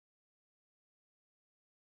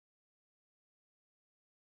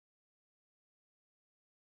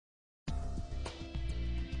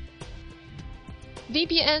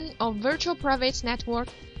VPN, or Virtual Private Network,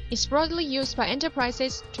 is broadly used by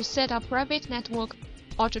enterprises to set up private network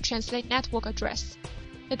or to translate network address.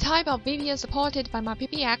 The type of VPN supported by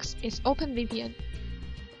MyPBX is OpenVPN.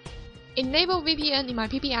 Enable VPN in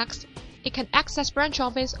MyPBX, it can access branch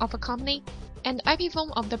office of a company, and the IP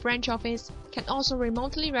phone of the branch office can also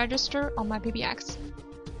remotely register on MyPBX.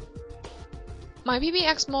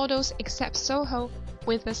 MyPBX models except Soho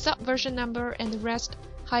with the sub-version number and the rest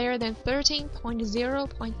higher than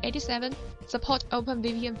 13.0.87 support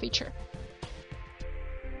OpenVPN feature.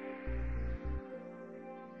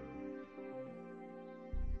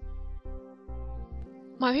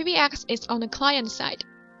 MyPBX is on the client side,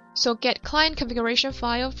 so get client configuration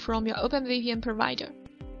file from your OpenVPN provider,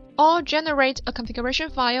 or generate a configuration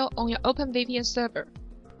file on your OpenVPN server.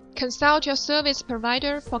 Consult your service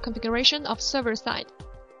provider for configuration of server side.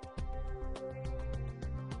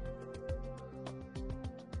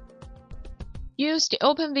 Use the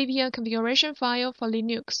OpenVPN configuration file for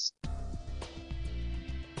Linux.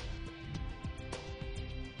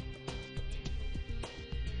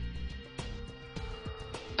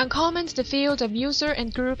 Uncomment the field of user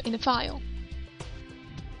and group in the file.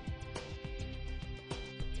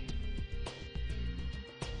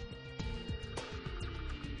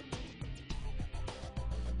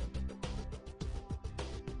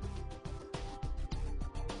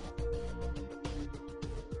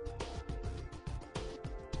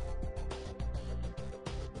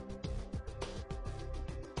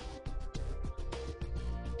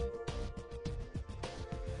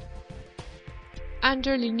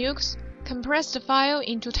 Under Linux, compress the file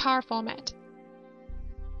into tar format.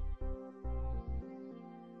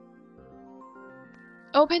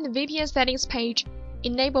 Open the VPN settings page,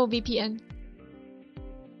 enable VPN.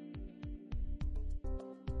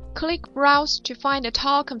 Click Browse to find the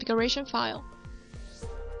tar configuration file.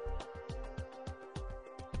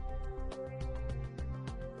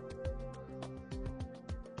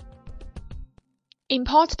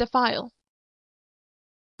 Import the file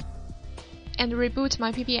and reboot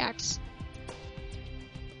MyPBX.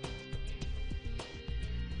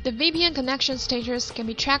 The VPN connection status can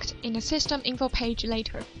be checked in the system info page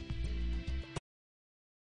later.